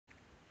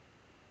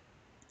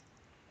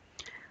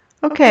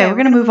Okay, we're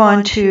going to move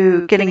on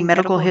to getting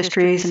medical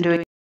histories and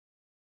doing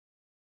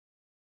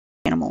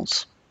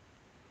animals.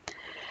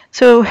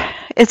 So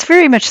it's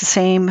very much the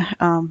same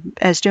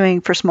as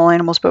doing for small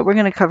animals, but we're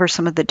going to cover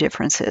some of the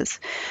differences.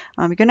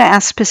 You're going to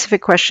ask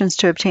specific questions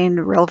to obtain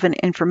relevant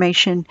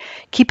information,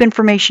 keep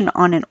information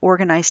on an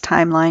organized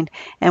timeline,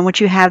 and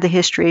once you have the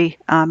history,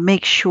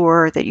 make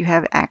sure that you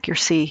have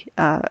accuracy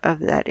of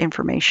that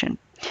information.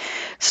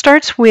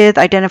 Starts with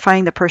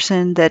identifying the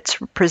person that's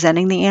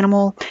presenting the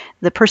animal.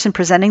 The person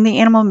presenting the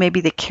animal may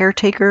be the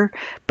caretaker,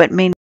 but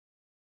may not.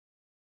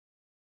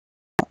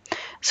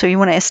 So you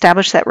want to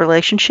establish that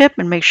relationship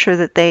and make sure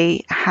that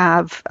they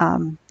have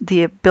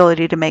the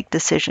ability to make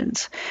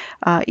decisions.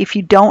 If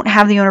you don't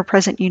have the owner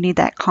present, you need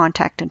that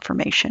contact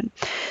information.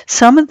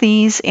 Some of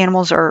these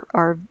animals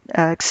are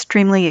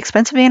extremely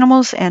expensive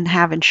animals and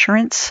have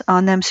insurance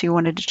on them, so you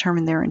want to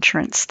determine their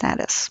insurance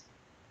status.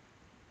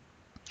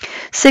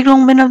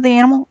 Signalment of the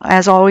animal,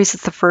 as always,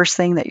 is the first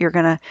thing that you're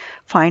going to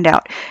find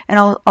out. And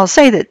I'll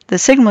say that the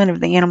signalment of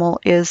the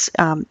animal is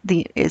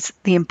the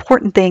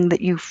important thing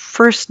that you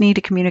first need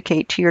to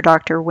communicate to your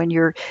doctor when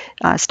you're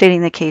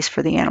stating the case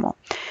for the animal.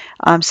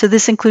 So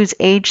this includes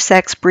age,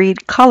 sex,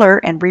 breed, color,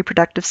 and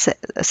reproductive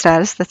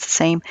status. That's the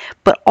same,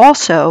 but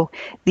also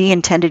the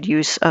intended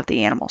use of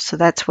the animal. So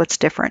that's what's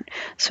different.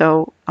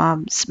 So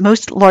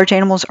most large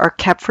animals are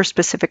kept for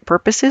specific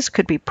purposes.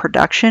 Could be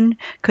production,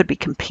 could be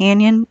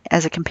companion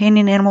as a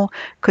companion animal,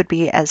 could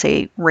be as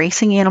a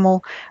racing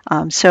animal.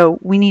 So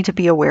we need to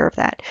be aware of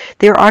that.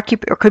 Or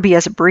could be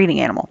as a breeding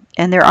animal,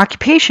 and their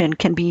occupation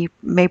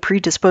may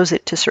predispose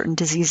it to certain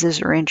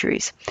diseases or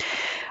injuries.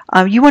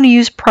 You want to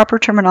use proper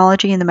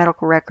terminology in the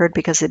medical record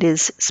because it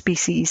is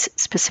species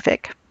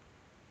specific.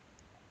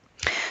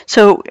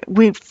 So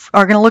we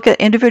are going to look at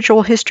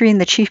individual history and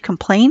the chief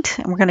complaint,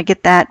 and we're going to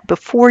get that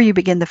before you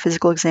begin the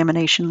physical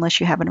examination unless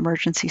you have an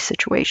emergency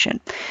situation.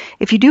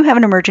 If you do have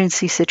an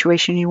emergency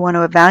situation, you want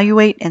to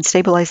evaluate and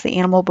stabilize the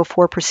animal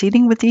before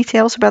proceeding with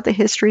details about the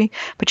history,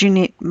 but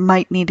you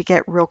might need to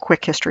get real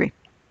quick history.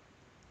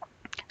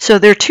 So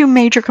there are two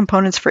major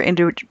components for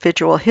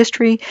individual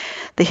history: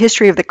 the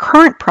history of the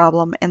current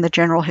problem and the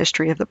general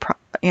history of the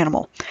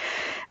animal.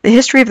 The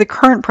history of the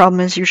current problem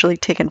is usually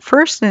taken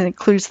first and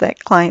includes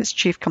that client's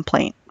chief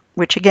complaint,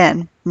 which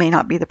again may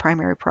not be the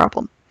primary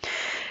problem.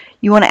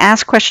 You want to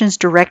ask questions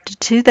directed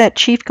to that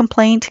chief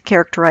complaint,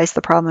 characterize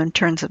the problem in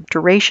terms of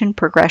duration,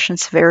 progression,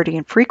 severity,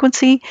 and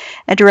frequency,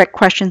 and direct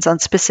questions on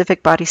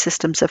specific body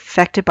systems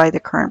affected by the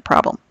current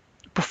problem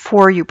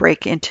before you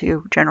break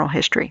into general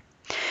history.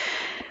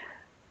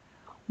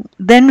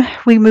 Then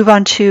we move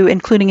on to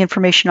including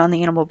information on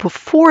the animal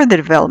before the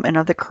development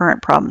of the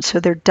current problem. So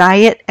their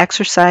diet,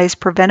 exercise,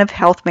 preventive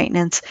health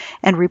maintenance,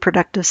 and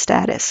reproductive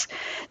status.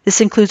 This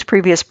includes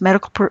previous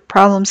medical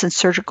problems and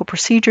surgical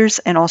procedures,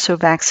 and also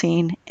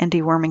vaccine and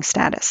deworming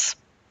status.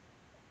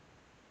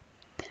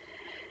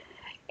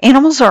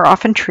 Animals are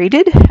often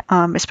treated,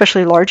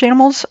 especially large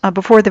animals,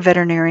 before the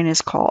veterinarian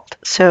is called.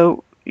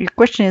 So your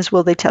question is,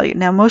 will they tell you?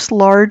 Now, most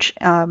large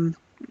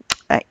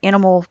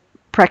animal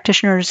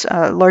practitioners,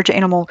 large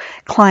animal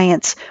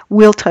clients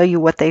will tell you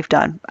what they've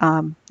done.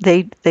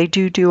 They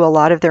do a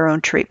lot of their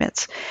own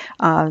treatments.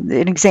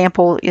 An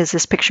example is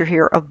this picture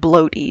here of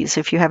bloat ease.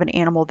 If you have an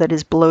animal that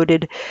is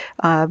bloated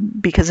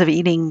because of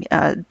eating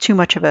too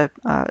much of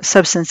a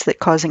substance that's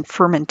causing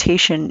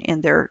fermentation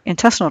in their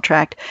intestinal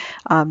tract,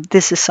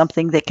 this is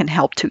something that can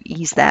help to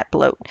ease that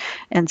bloat.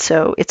 And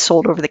so it's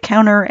sold over the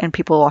counter and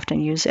people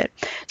often use it.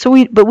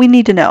 But we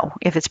need to know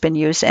if it's been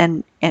used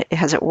and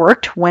has it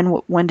worked?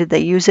 When did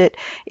they use it?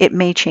 It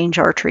may change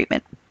our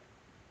treatment.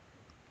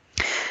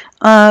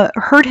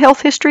 Herd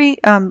health history.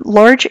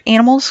 Large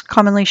animals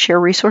commonly share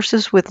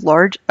resources with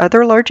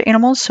other large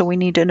animals, so we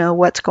need to know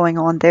what's going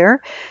on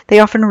there. They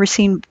often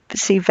receive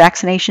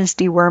vaccinations,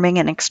 deworming,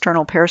 and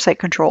external parasite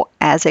control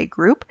as a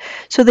group,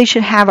 so they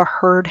should have a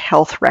herd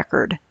health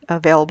record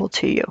available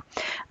to you.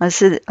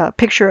 This is a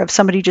picture of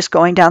somebody just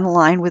going down the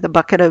line with a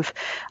bucket of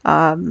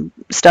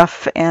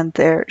stuff, and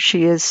there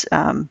she is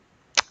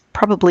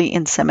probably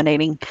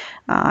inseminating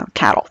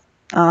cattle.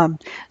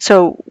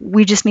 So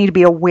we just need to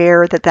be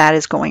aware that that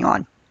is going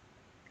on.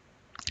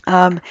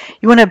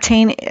 You want to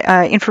obtain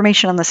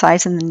information on the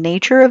size and the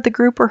nature of the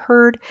group or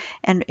herd,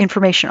 and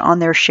information on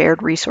their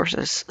shared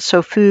resources.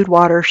 So food,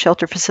 water,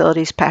 shelter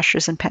facilities,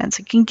 pastures, and pens.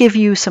 It can give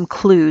you some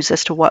clues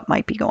as to what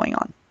might be going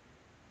on.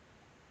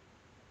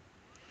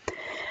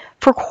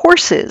 For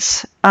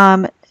horses,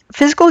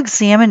 physical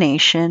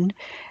examination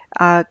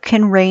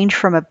can range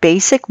from a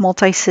basic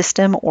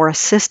multi-system or a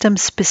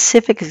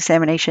system-specific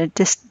examination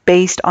just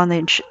based on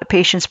the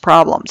patient's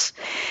problems.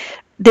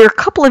 There are a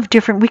couple of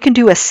different, we can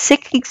do a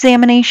sick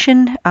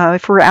examination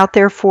if we're out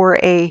there for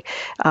a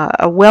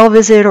well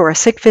visit or a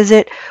sick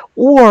visit,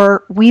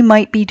 or we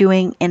might be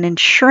doing an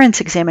insurance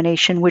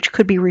examination, which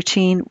could be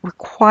routine,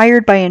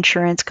 required by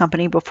insurance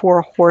company before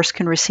a horse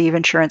can receive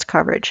insurance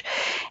coverage.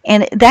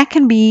 And that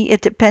can be,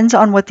 it depends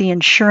on what the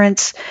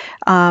insurance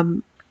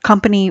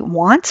company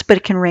wants, but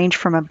it can range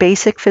from a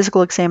basic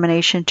physical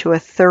examination to a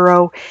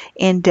thorough,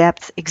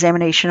 in-depth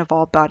examination of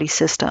all body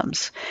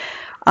systems.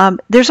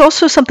 There's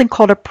also something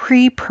called a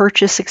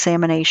pre-purchase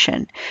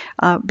examination.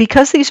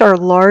 Because these are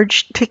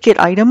large ticket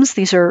items,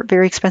 these are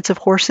very expensive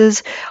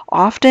horses,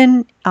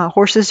 often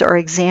horses are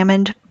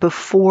examined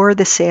before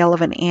the sale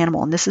of an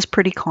animal, and this is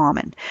pretty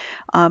common.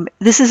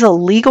 This is a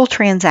legal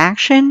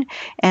transaction,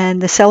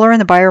 and the seller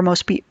and the buyer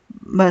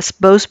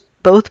must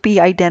both be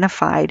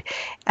identified,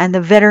 and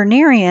the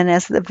veterinarian,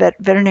 as the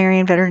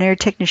veterinary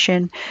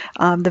technician,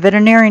 the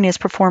veterinarian is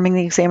performing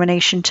the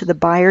examination to the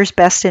buyer's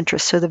best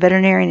interest. So the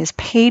veterinarian is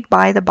paid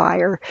by the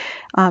buyer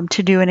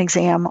to do an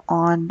exam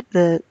on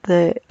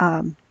the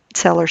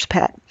seller's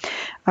pet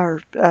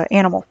or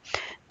animal.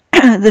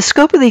 The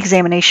scope of the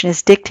examination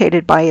is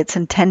dictated by its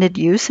intended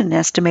use and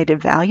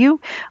estimated value.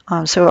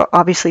 So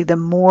obviously the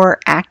more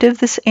active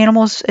this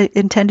animal is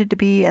intended to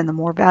be and the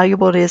more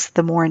valuable it is,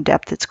 the more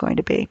in-depth it's going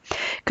to be.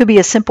 It could be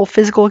a simple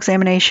physical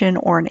examination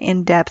or an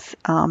in-depth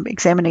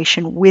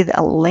examination with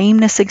a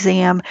lameness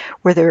exam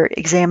where they're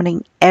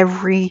examining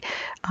every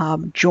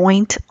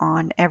joint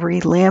on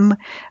every limb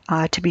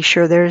to be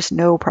sure there's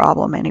no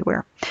problem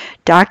anywhere.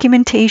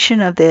 Documentation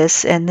of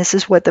this, and this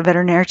is what the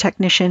veterinary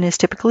technician is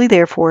typically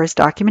there for, is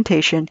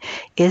documentation,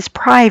 is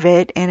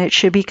private and it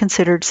should be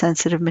considered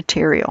sensitive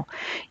material.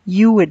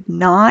 You would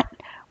not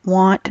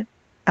want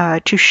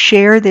to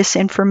share this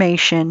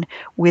information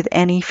with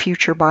any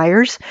future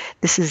buyers.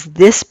 This is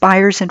this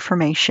buyer's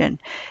information.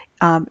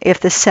 If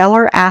the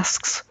seller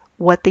asks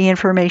what the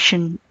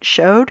information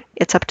showed,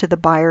 it's up to the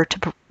buyer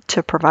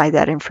to provide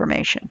that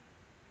information.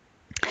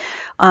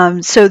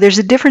 So there's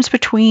a difference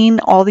between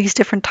all these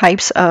different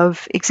types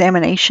of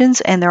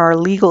examinations, and there are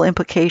legal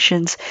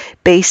implications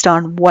based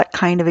on what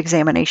kind of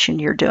examination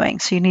you're doing.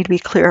 So you need to be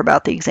clear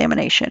about the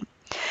examination.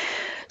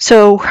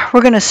 So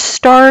we're going to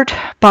start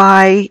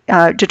by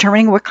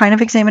determining what kind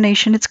of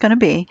examination it's going to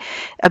be.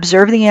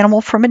 Observe the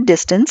animal from a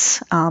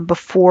distance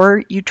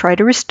before you try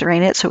to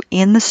restrain it. So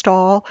in the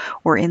stall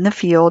or in the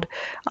field,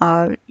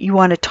 you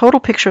want a total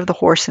picture of the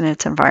horse and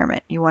its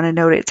environment. You want to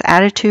note its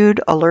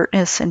attitude,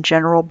 alertness, and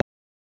general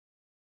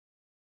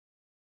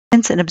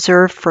and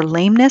observe for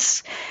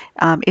lameness.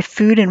 If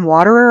food and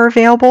water are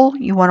available,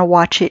 you want to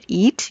watch it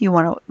eat. You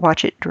want to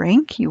watch it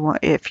drink. You want,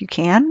 if you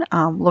can,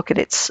 look at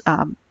its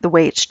the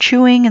way it's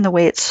chewing and the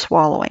way it's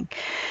swallowing.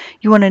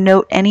 You want to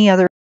note any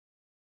other.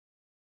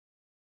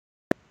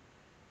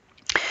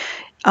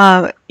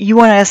 You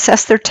want to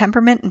assess their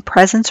temperament and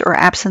presence or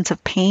absence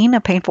of pain.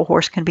 A painful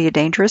horse can be a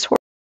dangerous horse.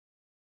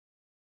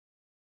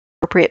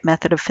 Appropriate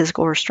method of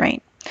physical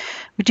restraint.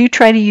 We do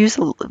try to use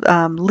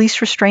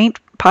least restraint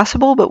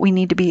possible, but we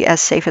need to be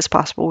as safe as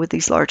possible with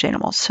these large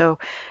animals. So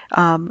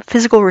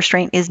physical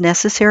restraint is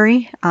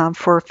necessary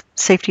for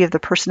safety of the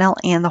personnel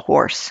and the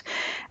horse.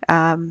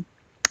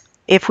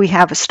 If we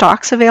have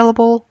stocks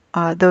available,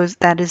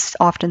 that is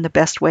often the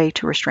best way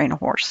to restrain a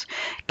horse.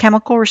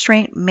 Chemical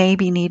restraint may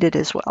be needed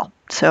as well.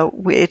 So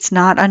it's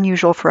not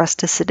unusual for us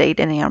to sedate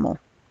an animal.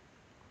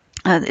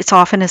 It's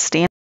often as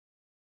standard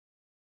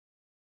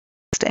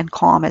and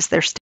calm as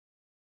their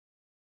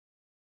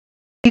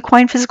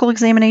equine physical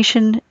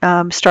examination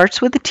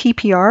starts with a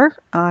TPR,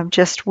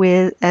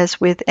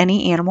 as with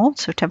any animal,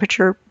 so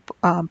temperature,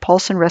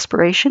 pulse, and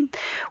respiration.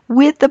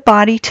 With the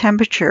body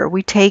temperature,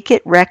 we take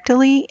it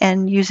rectally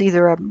and use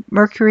either a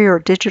mercury or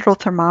digital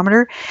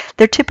thermometer.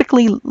 They're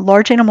typically,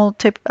 large animal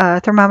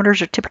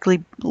thermometers are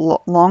typically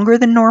longer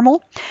than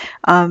normal.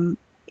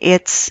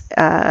 It's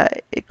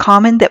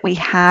common that we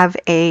have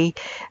a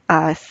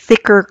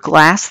thicker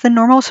glass than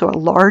normal, so a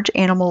large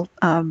animal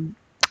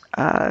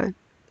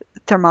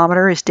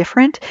thermometer is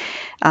different.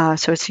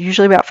 So it's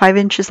usually about 5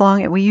 inches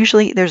long, and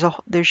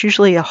there's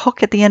usually a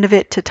hook at the end of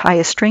it to tie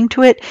a string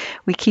to it.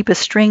 We keep a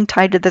string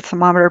tied to the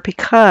thermometer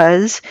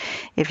because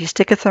if you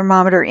stick a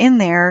thermometer in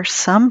there,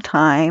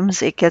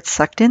 sometimes it gets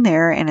sucked in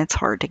there and it's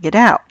hard to get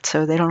out.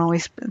 So they don't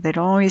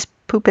always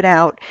poop it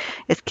out.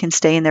 It can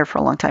stay in there for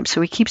a long time.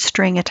 So we keep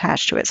string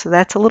attached to it. So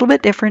that's a little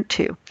bit different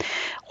too.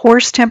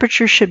 Horse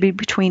temperature should be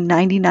between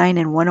 99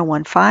 and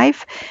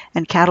 101.5,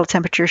 and cattle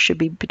temperature should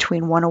be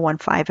between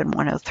 101.5 and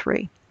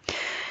 103.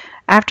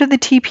 After the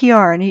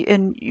TPR,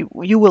 and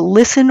you will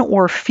listen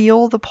or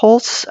feel the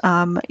pulse.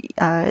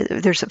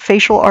 There's a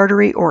facial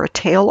artery or a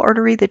tail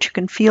artery that you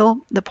can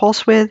feel the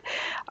pulse with.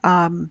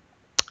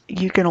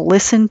 You can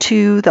listen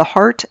to the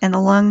heart and the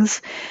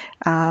lungs.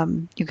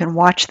 You can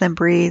watch them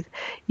breathe.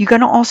 You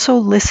can also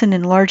listen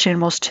in large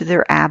animals to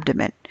their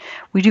abdomen.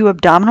 We do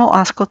abdominal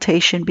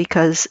auscultation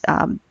because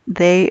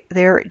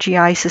their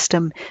GI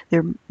system,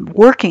 their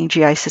working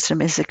GI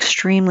system, is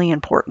extremely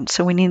important.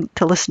 So we need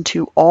to listen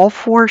to all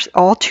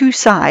two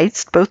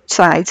sides, both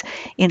sides,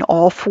 in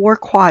all four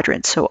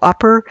quadrants. So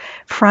upper,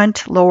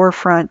 front, lower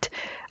front,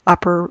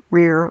 upper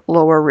rear,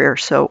 lower rear.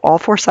 So all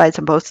four sides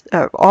on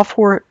all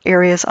four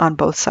areas on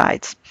both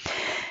sides.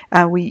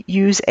 We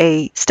use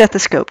a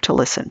stethoscope to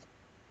listen,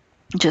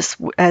 just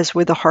as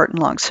with the heart and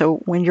lungs. So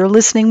when you're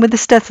listening with the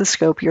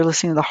stethoscope, you're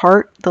listening to the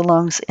heart, the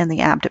lungs, and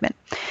the abdomen.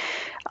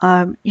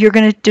 You're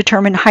going to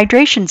determine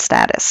hydration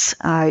status.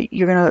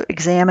 You're going to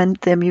examine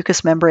the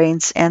mucous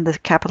membranes and the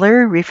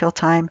capillary refill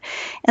time,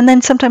 and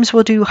then sometimes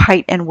we'll do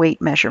height and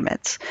weight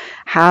measurements.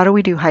 How do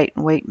we do height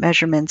and weight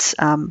measurements?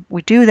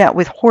 We do that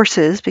with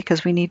horses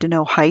because we need to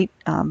know height.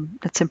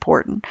 That's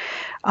important.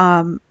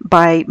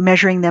 By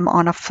measuring them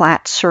on a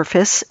flat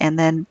surface, and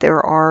then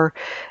there are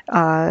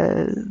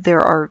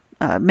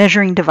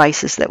measuring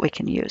devices that we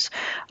can use.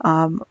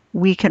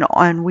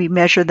 We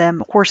measure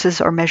them. Horses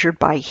are measured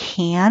by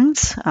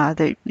hands.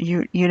 The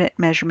unit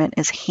measurement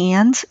is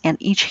hands, and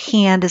each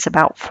hand is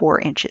about 4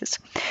 inches.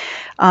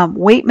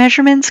 Weight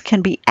measurements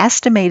can be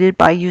estimated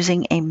by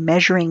using a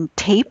measuring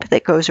tape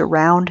that goes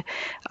around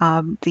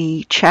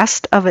the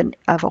chest of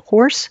a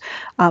horse,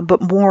 but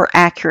more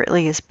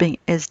accurately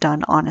is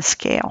done on a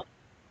scale.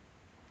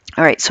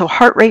 All right, so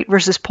heart rate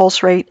versus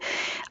pulse rate.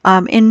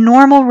 In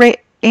normal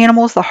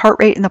animals, the heart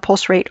rate and the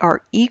pulse rate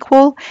are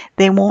equal.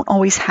 They won't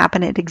always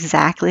happen at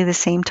exactly the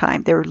same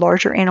time. They're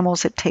larger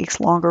animals. It takes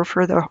longer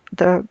for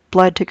the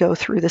blood to go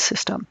through the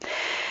system.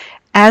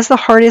 As the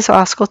heart is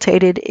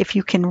auscultated, if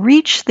you can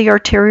reach the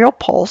arterial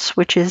pulse,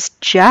 which is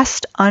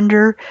just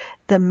under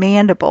the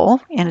mandible,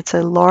 and it's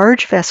a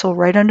large vessel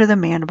right under the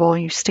mandible,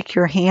 you stick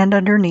your hand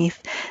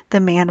underneath the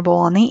mandible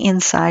on the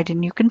inside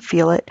and you can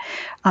feel it.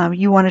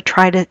 You want to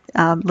try to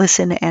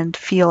listen and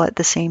feel at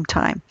the same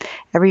time.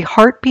 Every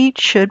heartbeat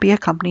should be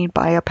accompanied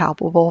by a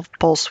palpable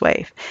pulse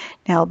wave.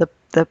 Now,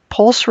 the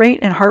pulse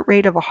rate and heart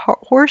rate of a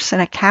horse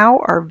and a cow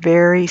are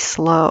very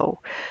slow.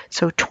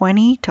 So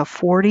 20 to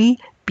 40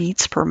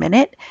 beats per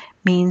minute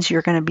means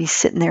you're going to be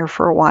sitting there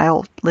for a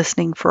while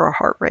listening for a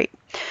heart rate.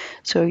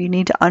 So you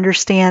need to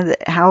understand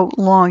how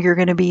long you're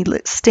going to be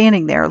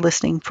standing there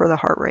listening for the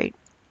heart rate.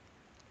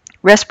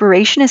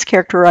 Respiration is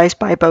characterized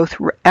by both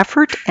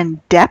effort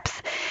and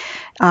depth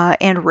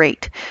and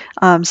rate.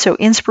 So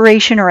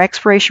inspiration or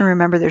expiration,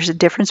 remember there's a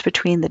difference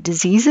between the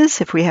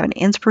diseases. If we have an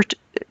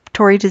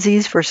inspiratory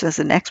disease versus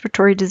an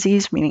expiratory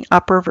disease, meaning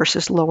upper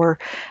versus lower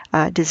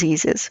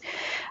diseases.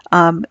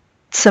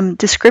 Some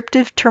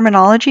descriptive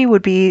terminology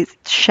would be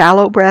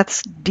shallow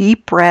breaths,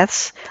 deep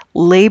breaths,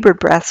 labored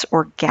breaths,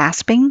 or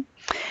gasping.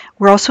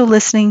 We're also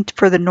listening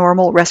for the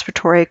normal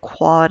respiratory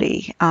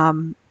quality.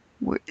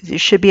 There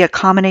should be a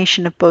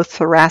combination of both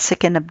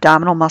thoracic and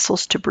abdominal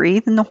muscles to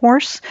breathe in the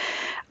horse.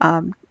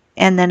 And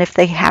then if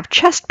they have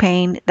chest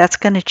pain, that's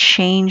going to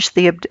change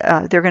they're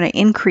going to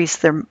increase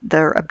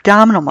their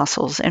abdominal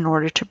muscles in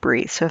order to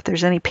breathe. So if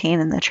there's any pain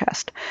in the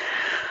chest.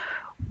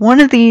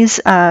 One of these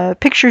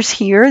pictures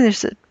here,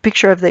 there's a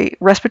picture of the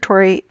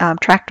respiratory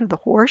tract of the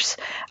horse.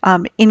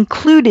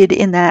 Included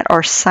in that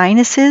are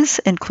sinuses,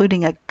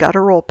 including a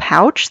guttural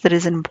pouch that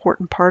is an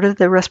important part of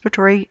the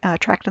respiratory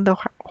tract of the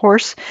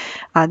horse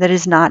that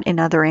is not in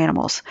other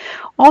animals.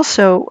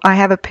 Also, I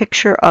have a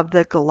picture of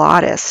the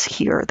glottis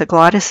here. The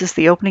glottis is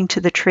the opening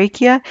to the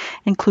trachea,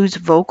 includes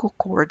vocal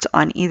cords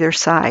on either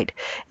side.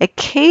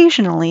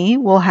 Occasionally,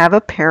 we'll have a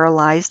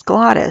paralyzed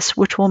glottis,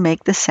 which will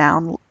make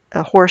the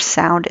horse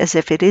sound as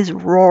if it is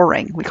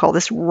roaring. We call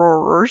this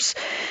roarer's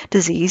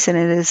disease, and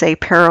it is a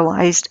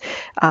paralyzed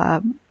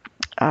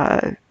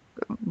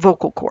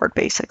vocal cord,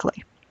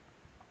 basically.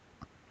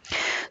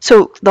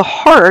 So the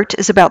heart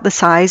is about the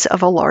size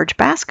of a large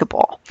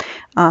basketball.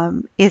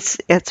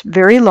 It's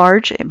very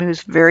large, it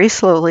moves very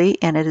slowly,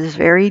 and it is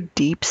very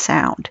deep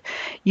sound.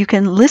 You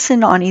can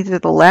listen on either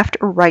the left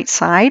or right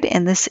side,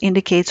 and this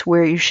indicates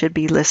where you should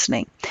be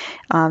listening.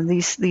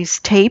 These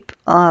tape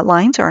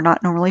lines are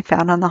not normally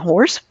found on the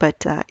horse,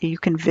 but you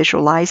can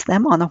visualize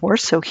them on the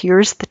horse. So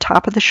here's the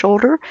top of the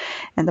shoulder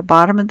and the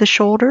bottom of the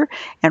shoulder,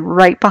 and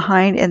right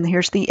behind, and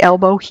here's the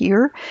elbow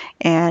here,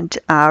 and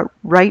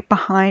right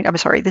behind, I'm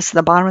sorry, this is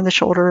the bottom of the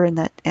shoulder and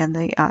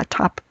the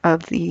top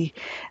of the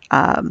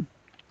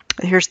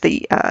here's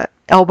the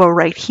elbow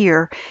right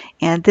here,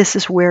 and this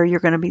is where you're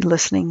going to be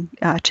listening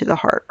to the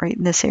heart, right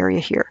in this area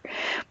here.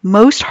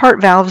 Most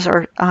heart valves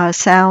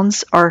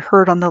sounds are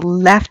heard on the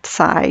left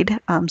side.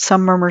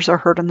 Some murmurs are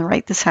heard on the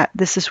right.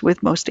 This is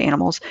with most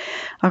animals.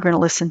 I'm going to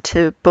listen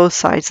to both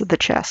sides of the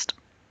chest.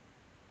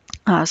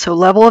 So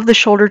level of the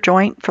shoulder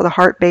joint for the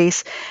heart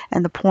base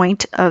and the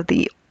point of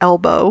the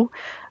elbow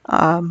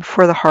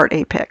for the heart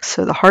apex.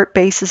 So the heart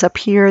base is up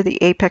here,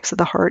 the apex of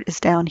the heart is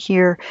down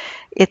here.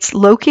 It's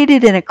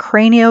located in a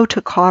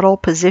cranio-to-caudal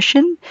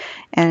position,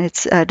 and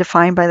it's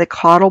defined by the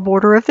caudal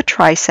border of the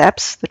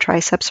triceps. The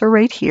triceps are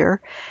right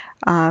here,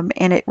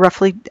 and it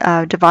roughly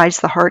divides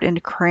the heart into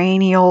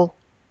cranial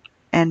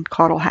and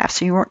caudal halves.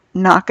 So you're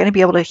not going to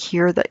be able to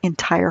hear the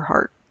entire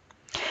heart.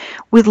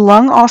 With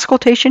lung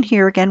auscultation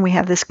here, again, we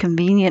have this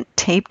convenient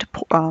taped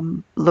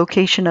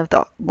location of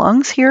the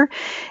lungs here,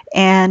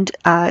 and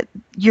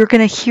you're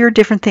going to hear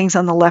different things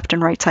on the left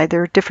and right side.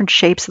 There are different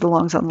shapes of the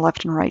lungs on the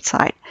left and right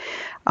side.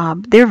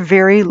 They're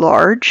very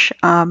large,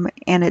 and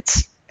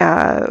it's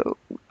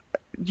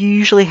you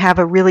usually have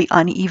a really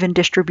uneven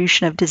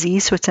distribution of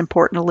disease, so it's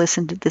important to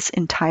listen to this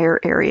entire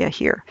area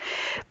here.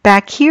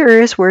 Back here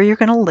is where you're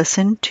going to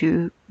listen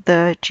to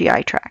the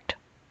GI tract.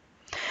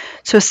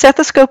 So a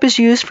stethoscope is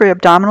used for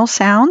abdominal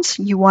sounds.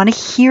 You want to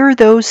hear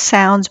those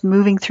sounds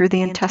moving through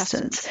the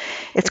intestines.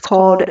 It's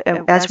called,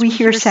 as we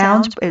hear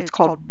sounds, it's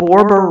called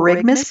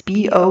borborygmus,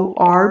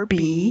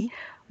 B-O-R-B,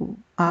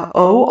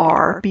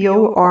 O-R,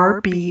 B-O-R-B-O-R,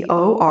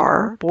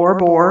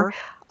 borbor,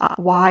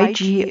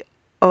 Y-G-O-M-O-U-S.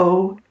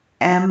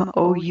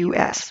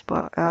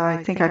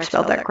 I think I've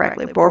spelled that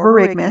correctly.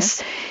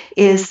 Borborygmus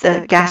is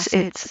the gas.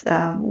 It's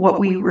what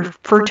we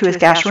refer to as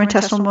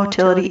gastrointestinal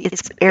motility.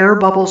 It's air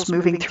bubbles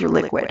moving through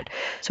liquid.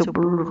 So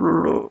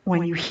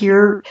when you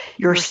hear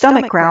your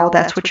stomach growl,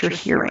 that's what you're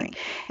hearing.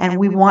 And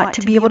we want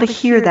to be able to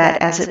hear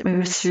that as it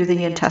moves through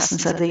the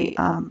intestines of the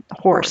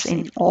horse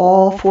in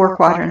all 4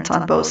 quadrants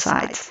on both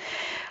sides.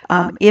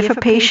 If a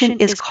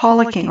patient is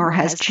colicking or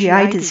has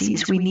GI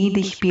disease, we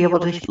need to be able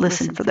to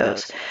listen for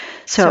those.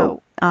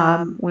 So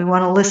we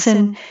want to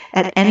listen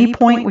at any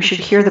point. We should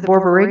hear the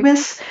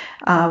borborygmus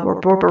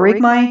or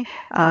borborygmi,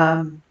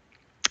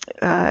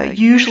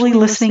 usually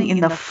listening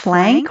in the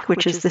flank,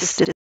 which is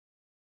the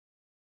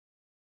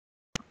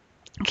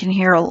you can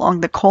hear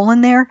along the colon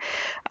there.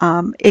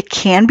 It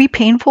can be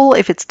painful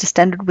if it's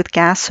distended with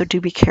gas, so do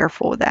be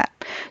careful with that.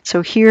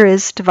 So here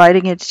is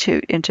dividing it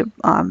into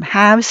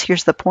halves.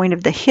 Here's the point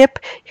of the hip.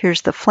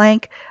 Here's the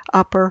flank,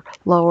 upper,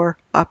 lower,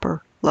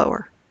 upper,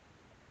 lower.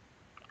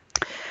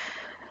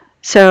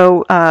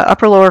 So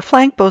upper, lower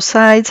flank, both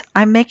sides.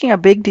 I'm making a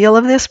big deal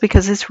of this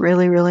because it's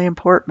really, really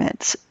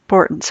important.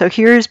 So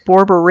here's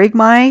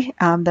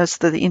borborygmi. Those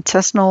are the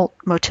intestinal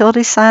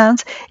motility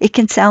sounds. It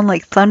can sound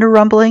like thunder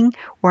rumbling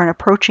or an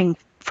approaching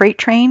freight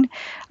train,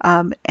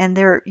 and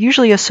they're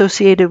usually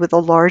associated with a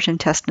large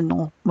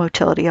intestinal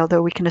motility,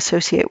 although we can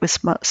associate with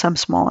some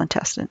small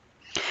intestine.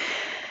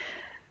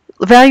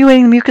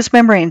 Evaluating the mucous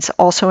membranes,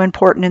 also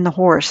important in the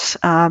horse.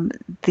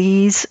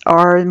 These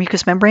are the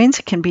mucous membranes.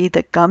 It can be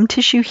the gum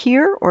tissue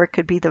here, or it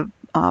could be the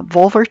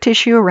vulvar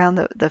tissue around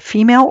the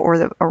female,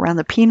 or around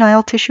the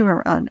penile tissue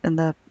in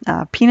the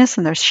penis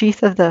and the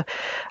sheath of the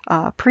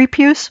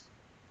prepuce.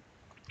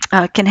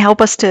 Can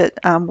help us to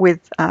with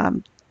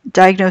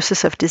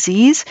diagnosis of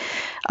disease.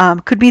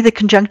 Could be the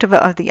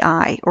conjunctiva of the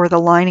eye or the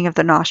lining of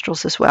the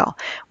nostrils as well.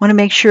 Want to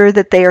make sure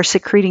that they are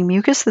secreting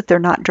mucus, that they're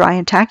not dry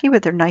and tacky,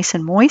 but they're nice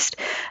and moist.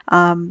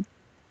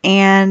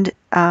 And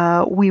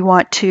we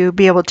want to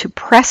be able to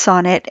press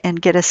on it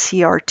and get a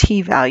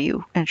CRT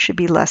value, and it should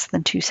be less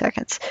than 2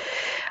 seconds.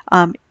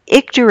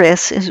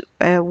 Icterus is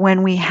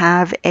when we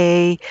have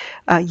a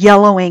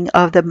yellowing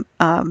of the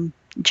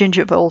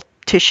gingival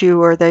tissue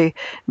or the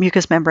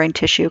mucous membrane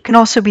tissue. It can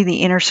also be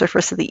the inner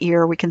surface of the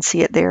ear. We can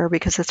see it there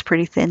because it's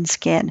pretty thin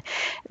skin.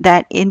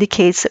 That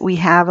indicates that we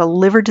have a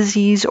liver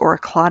disease or a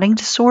clotting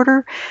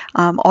disorder.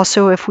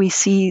 Also, if we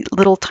see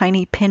little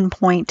tiny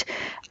pinpoint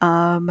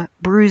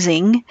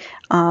bruising,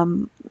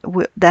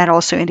 that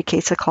also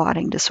indicates a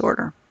clotting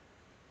disorder.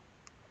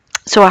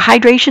 So a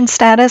hydration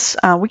status,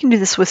 we can do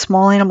this with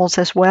small animals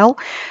as well,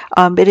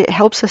 but it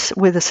helps us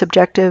with a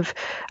subjective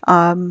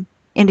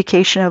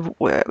indication of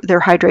their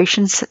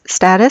hydration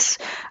status.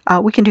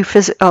 We can do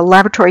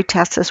laboratory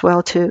tests as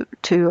well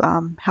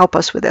to help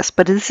us with this,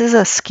 but this is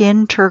a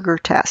skin turgor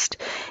test.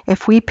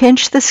 If we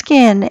pinch the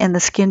skin and the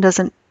skin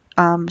doesn't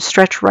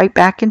stretch right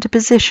back into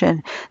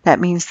position, that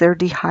means they're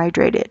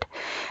dehydrated.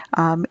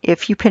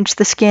 If you pinch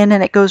the skin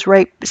and it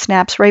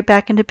snaps right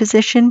back into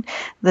position,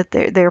 that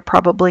they're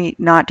probably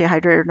not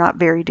dehydrated or not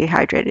very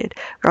dehydrated.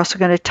 We're also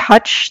going to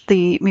touch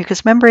the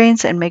mucous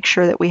membranes and make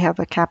sure that we have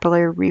a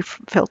capillary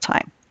refill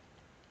time.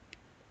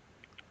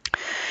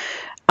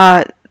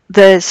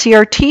 The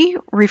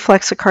CRT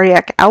reflects the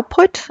cardiac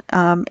output,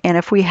 and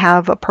if we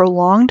have a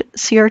prolonged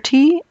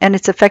CRT, and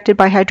it's affected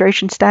by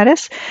hydration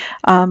status,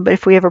 but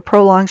if we have a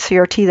prolonged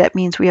CRT, that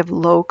means we have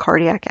low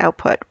cardiac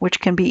output,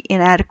 which can be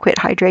inadequate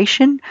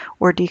hydration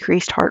or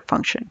decreased heart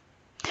function.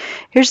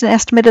 Here's an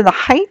estimate of the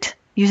height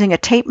using a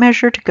tape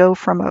measure to go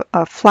from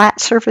a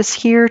flat surface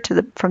here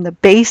from the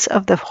base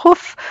of the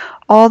hoof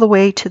all the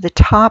way to the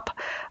top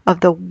of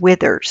the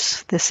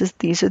withers.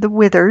 These are the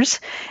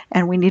withers,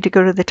 and we need to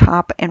go to the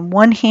top, and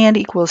 1 hand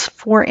equals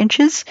 4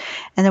 inches.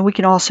 And then we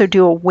can also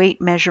do a weight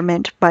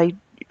measurement by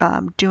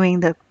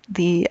doing a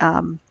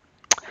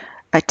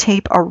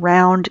tape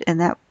around, and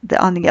that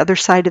on the other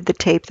side of the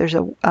tape there's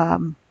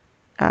a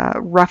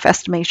rough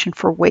estimation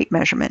for weight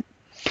measurement.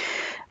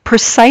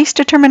 Precise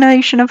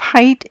determination of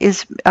height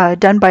is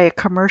done by a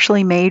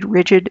commercially made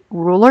rigid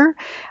ruler.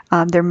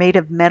 They're made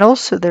of metal,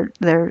 so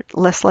they're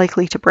less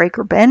likely to break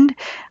or bend,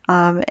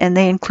 and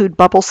they include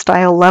bubble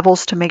style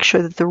levels to make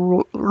sure that the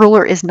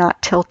ruler is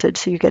not tilted,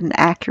 so you get an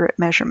accurate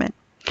measurement.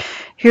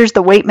 Here's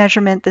the weight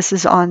measurement. This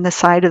is on the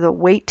side of the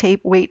weight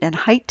and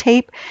height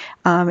tape.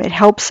 It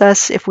helps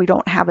us if we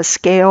don't have a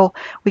scale.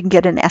 We can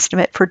get an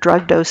estimate for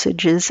drug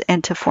dosages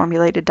and to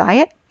formulate a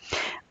diet.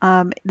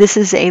 This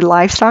is a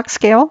livestock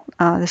scale.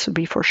 This would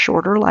be for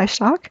shorter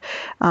livestock,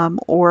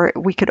 or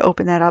we could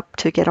open that up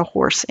to get a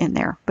horse in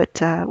there,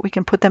 but we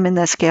can put them in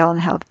the scale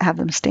and have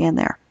them stand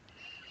there.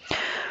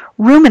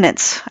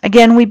 Ruminants.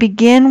 Again, we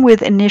begin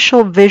with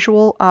initial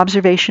visual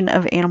observation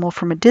of animal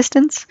from a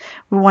distance.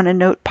 We want to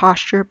note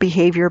posture,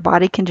 behavior,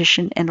 body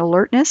condition, and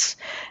alertness.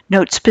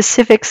 Note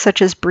specifics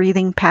such as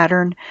breathing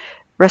pattern,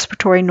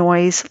 respiratory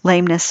noise,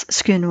 lameness,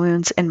 skin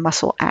wounds, and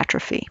muscle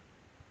atrophy.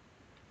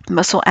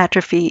 Muscle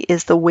atrophy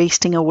is the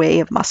wasting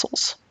away of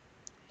muscles.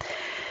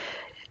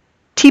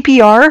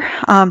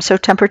 TPR, so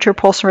temperature,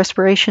 pulse, and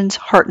respirations,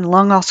 heart and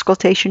lung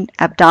auscultation,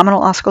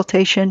 abdominal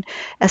auscultation,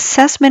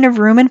 assessment of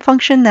rumen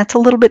function, that's a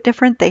little bit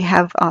different. They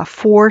have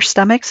 4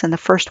 stomachs, and the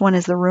first one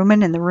is the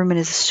rumen, and the rumen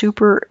is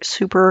super,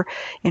 super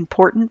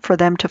important for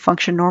them to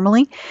function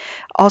normally.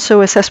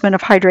 Also, assessment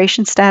of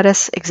hydration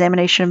status,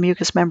 examination of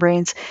mucous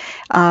membranes,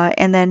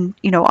 and then,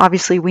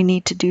 obviously we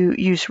need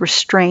to use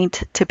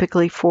restraint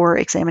typically for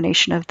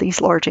examination of these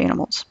large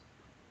animals.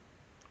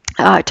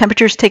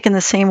 Temperature is taken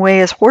the same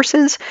way as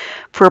horses.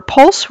 For a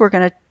pulse, we're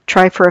going to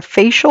try for a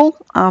facial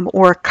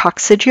or a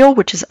coccygeal,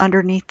 which is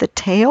underneath the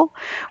tail.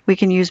 We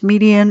can use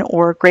median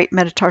or great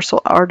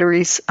metatarsal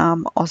arteries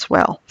as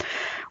well.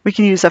 We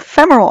can use a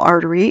femoral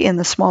artery in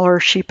the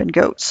smaller sheep and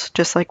goats,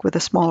 just like with the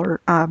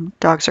smaller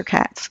dogs or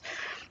cats.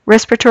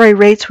 Respiratory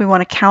rates, we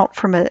want to count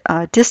from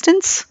a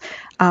distance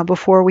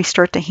before we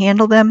start to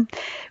handle them.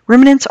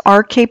 Ruminants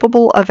are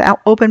capable of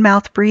open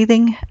mouth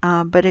breathing,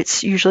 but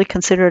it's usually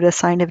considered a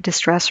sign of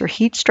distress or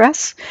heat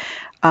stress.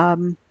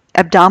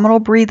 Abdominal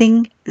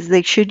breathing,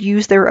 they should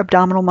use their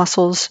abdominal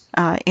muscles.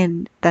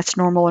 That's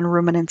normal in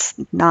ruminants,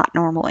 not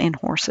normal in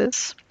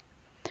horses.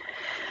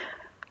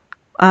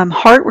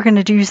 Heart, we're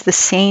going to use the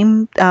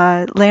same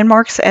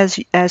landmarks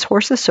as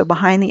horses, so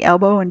behind the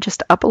elbow and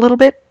just up a little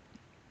bit.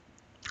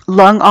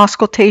 Lung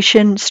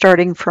auscultation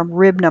starting from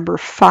rib number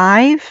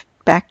 5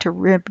 back to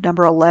rib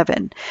number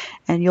 11.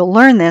 And you'll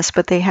learn this,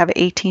 but they have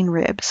 18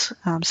 ribs,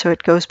 so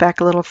it goes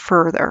back a little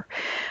further.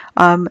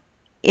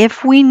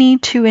 If we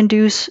need to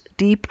induce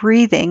deep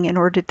breathing in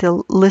order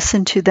to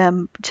listen to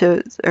them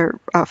to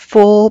a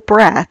full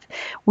breath,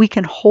 we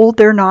can hold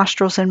their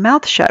nostrils and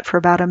mouth shut for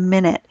about a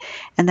minute,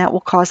 and that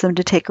will cause them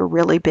to take a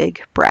really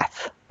big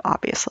breath,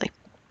 obviously.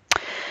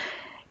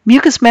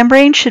 Mucous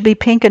membrane should be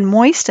pink and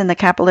moist, and the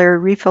capillary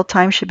refill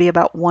time should be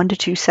about 1 to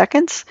 2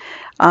 seconds.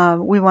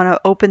 We want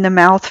to open the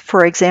mouth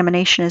for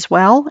examination as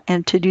well,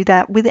 and to do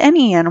that with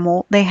any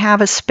animal, they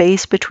have a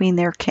space between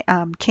their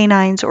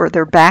canines or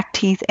their back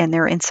teeth and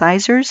their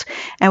incisors,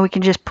 and we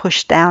can just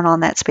push down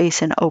on that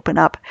space and open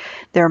up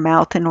their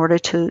mouth in order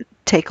to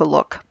take a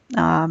look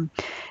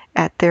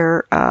at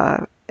their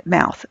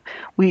mouth.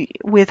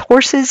 With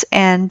horses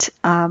and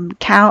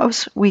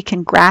cows, we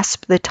can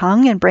grasp the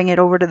tongue and bring it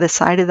over to the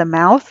side of the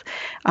mouth.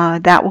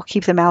 That will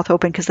keep the mouth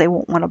open because they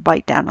won't want to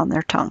bite down on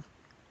their tongue.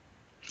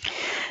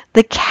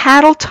 The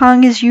cattle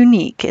tongue is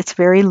unique. It's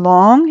very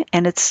long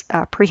and it's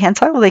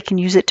prehensile. They can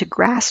use it to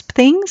grasp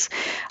things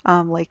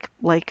like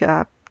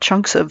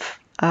chunks of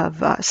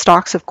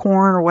stalks of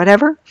corn or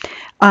whatever.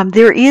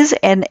 There is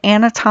an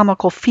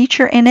anatomical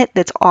feature in it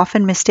that's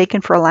often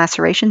mistaken for a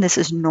laceration. This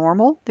is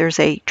normal. There's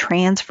a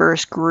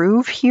transverse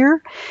groove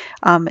here,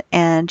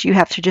 and you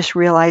have to just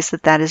realize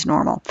that that is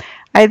normal.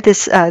 I have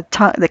this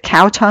the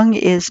cow tongue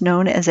is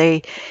known as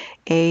a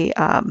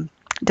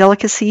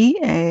delicacy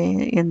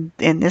in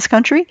this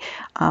country.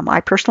 I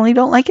personally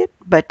don't like it,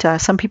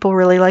 but some people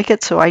really like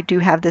it, so I do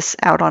have this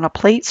out on a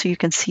plate so you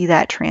can see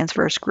that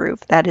transverse groove.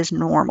 That is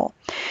normal.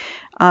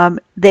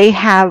 They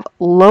have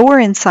lower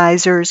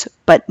incisors,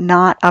 but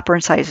not upper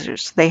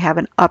incisors. They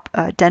have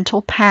a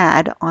dental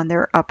pad on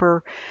their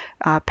upper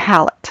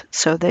palate,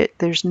 so that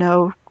there's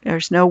no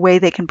way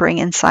they can bring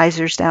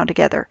incisors down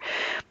together.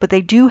 But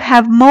they do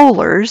have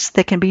molars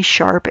that can be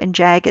sharp and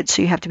jagged,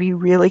 so you have to be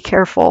really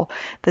careful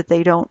that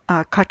they don't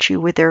cut you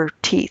with their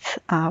teeth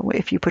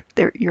if you put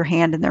your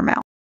hand in their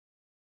mouth.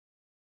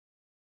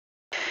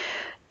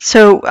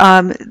 So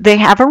they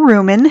have a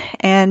rumen,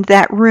 and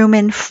that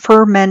rumen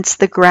ferments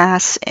the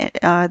grass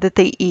that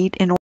they eat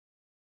in order.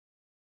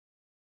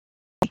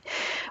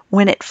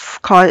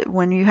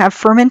 When you have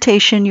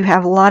fermentation, you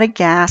have a lot of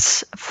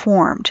gas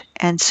formed,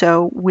 and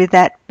so with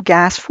that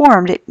gas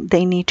formed,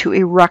 they need to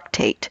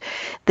eructate.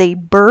 They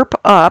burp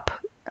up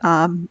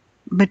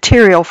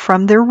material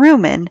from their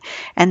rumen,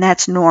 and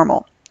that's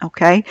normal.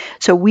 Okay,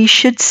 so we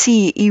should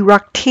see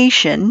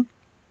eructation.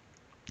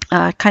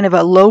 Kind of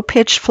a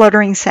low-pitched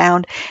fluttering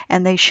sound,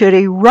 and they should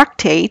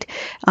eructate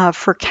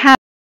for cattle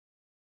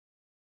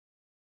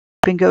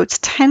and goats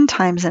 10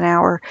 times an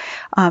hour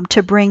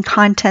to bring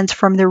contents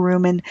from their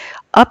rumen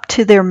up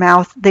to their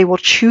mouth. They will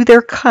chew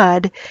their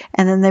cud,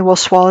 and then they will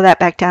swallow that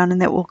back down,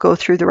 and that will go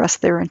through the rest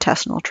of their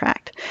intestinal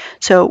tract.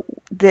 So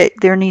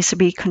there needs to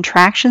be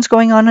contractions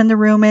going on in the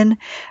rumen.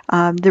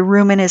 The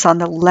rumen is on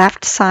the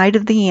left side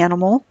of the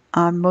animal.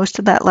 Most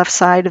of that left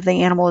side of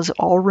the animal is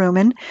all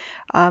rumen,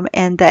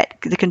 and that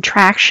the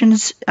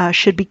contractions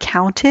should be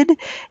counted.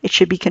 It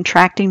should be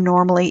contracting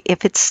normally.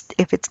 If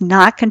it's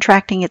not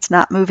contracting, it's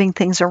not moving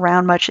things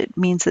around much, it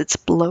means it's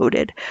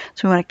bloated.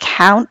 So we want to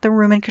count the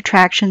rumen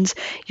contractions.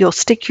 You'll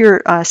stick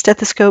your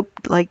stethoscope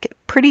like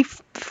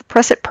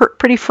press it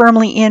pretty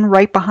firmly in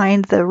right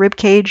behind the rib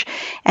cage,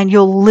 and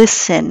you'll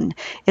listen.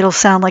 It'll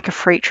sound like a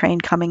freight train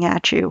coming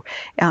at you.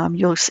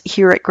 You'll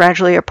hear it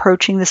gradually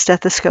approaching the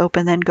stethoscope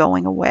and then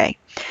going away.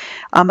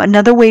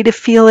 Another way to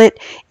feel it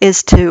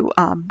is to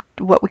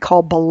what we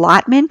call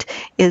ballotment,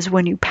 is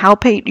when you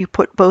palpate, you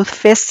put both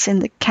fists in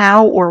the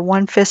cow, or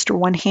one fist or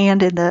one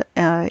hand in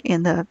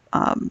the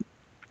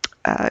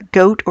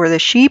goat or the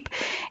sheep,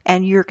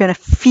 and you're going to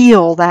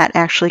feel that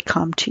actually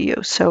come to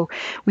you. So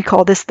we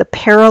call this the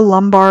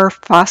paralumbar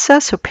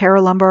fossa. So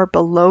paralumbar,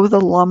 below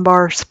the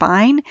lumbar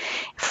spine.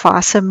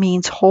 Fossa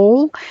means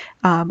hole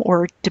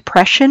or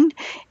depression,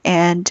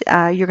 and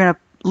you're going to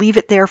leave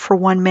it there for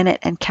 1 minute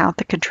and count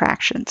the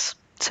contractions.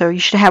 So you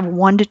should have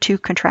 1 to 2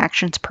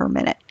 contractions per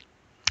minute.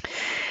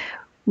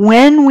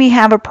 When we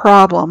have a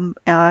problem,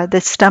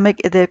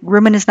 the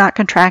rumen is not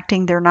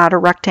contracting, they're not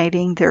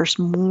eructating, there's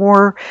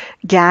more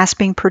gas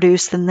being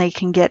produced than they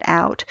can get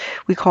out.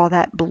 We call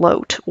that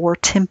bloat or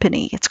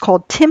tympany. It's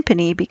called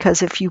tympany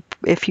because if you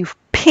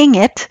ping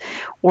it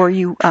or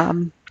you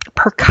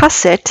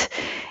percuss it,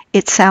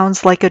 it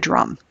sounds like a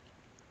drum.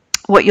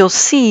 What you'll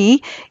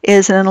see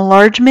is an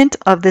enlargement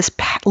of this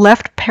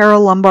left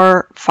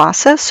paralumbar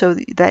fossa, so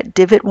that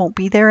divot won't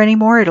be there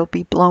anymore. It'll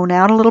be blown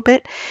out a little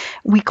bit.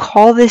 We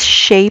call this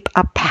shape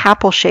a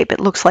papal shape.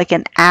 It looks like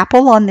an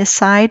apple on this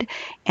side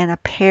and a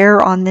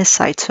pear on this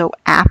side. So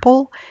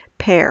apple,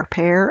 pear,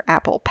 pear,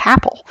 apple,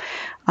 papal.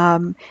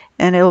 And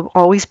it'll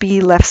always be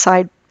left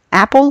side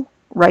apple,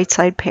 right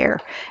side pear.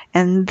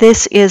 And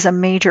this is a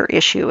major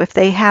issue. If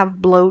they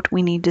have bloat,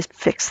 we need to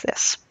fix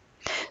this.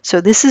 So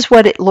this is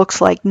what it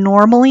looks like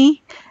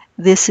normally.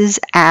 This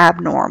is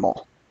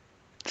abnormal.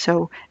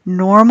 So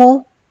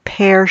normal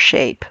pear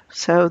shape.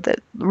 So the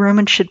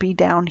rumen should be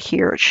down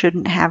here. It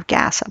shouldn't have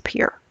gas up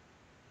here.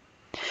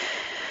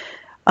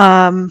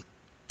 I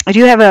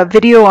do have a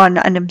video on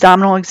an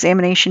abdominal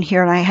examination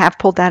here, and I have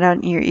pulled that out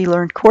in your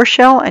eLearn course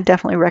shell. I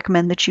definitely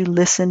recommend that you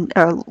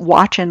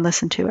watch and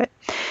listen to it.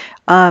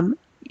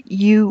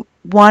 You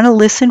want to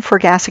listen for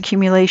gas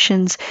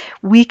accumulations.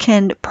 We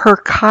can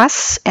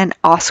percuss and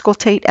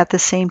auscultate at the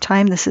same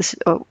time. This is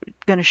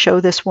going to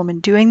show this woman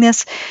doing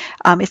this.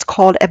 It's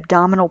called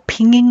abdominal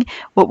pinging.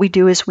 What we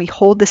do is we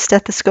hold the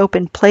stethoscope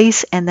in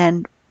place and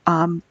then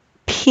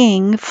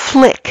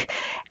flick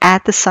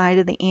at the side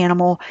of the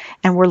animal,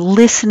 and we're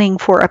listening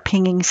for a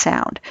pinging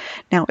sound.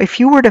 Now,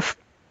 if you were to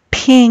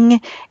ping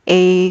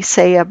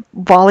say a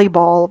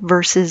volleyball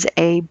versus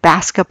a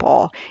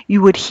basketball,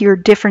 you would hear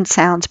different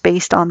sounds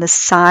based on the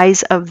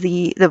size of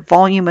the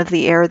volume of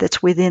the air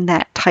that's within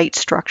that tight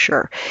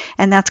structure.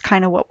 And that's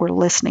kind of what we're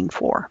listening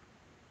for.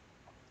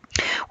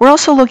 We're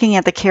also looking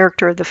at the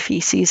character of the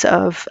feces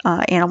of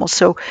animals.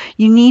 So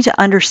you need to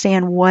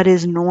understand what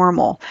is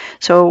normal.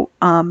 So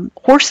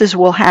horses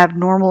will have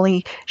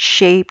normally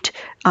shaped,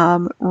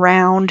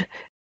 round,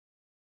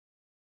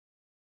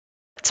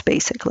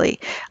 basically.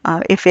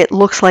 If it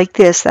looks like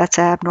this, that's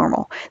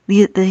abnormal.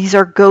 These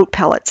are goat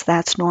pellets,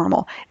 that's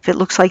normal. If it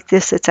looks like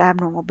this, it's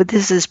abnormal, but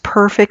this is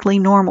perfectly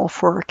normal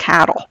for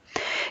cattle.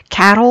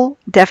 Cattle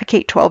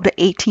defecate 12 to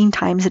 18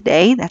 times a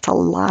day. That's a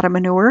lot of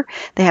manure.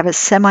 They have a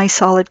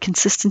semi-solid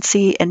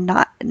consistency and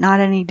not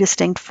any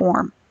distinct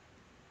form.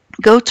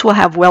 Goats will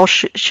have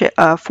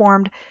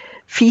well-formed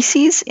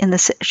feces in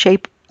the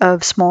shape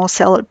of small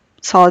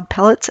solid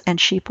pellets, and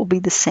sheep will be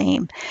the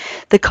same.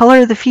 The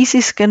color of the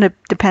feces is going to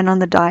depend on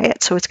the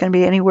diet, so it's going to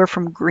be anywhere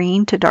from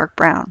green to dark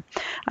brown.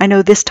 I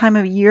know this time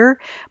of year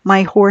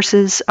my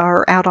horses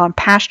are out on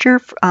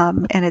pasture,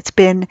 and it's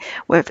been,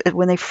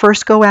 when they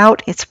first go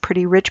out, it's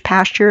pretty rich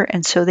pasture,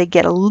 and so they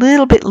get a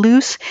little bit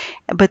loose,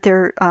 but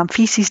their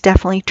feces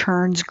definitely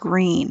turns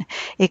green.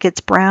 It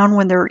gets brown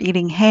when they're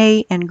eating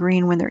hay and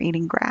green when they're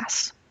eating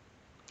grass.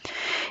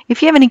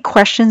 If you have any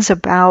questions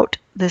about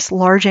this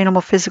large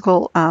animal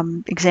physical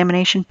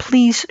examination,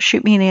 please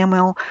shoot me an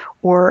email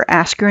or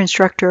ask your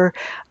instructor.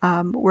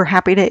 We're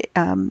happy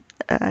to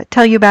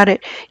tell you about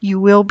it. You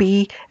will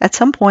be, at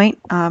some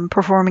point,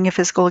 performing a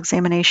physical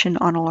examination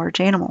on a large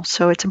animal.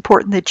 So it's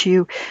important that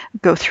you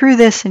go through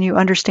this and you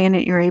understand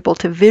it. You're able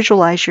to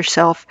visualize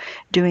yourself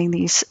doing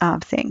these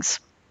things.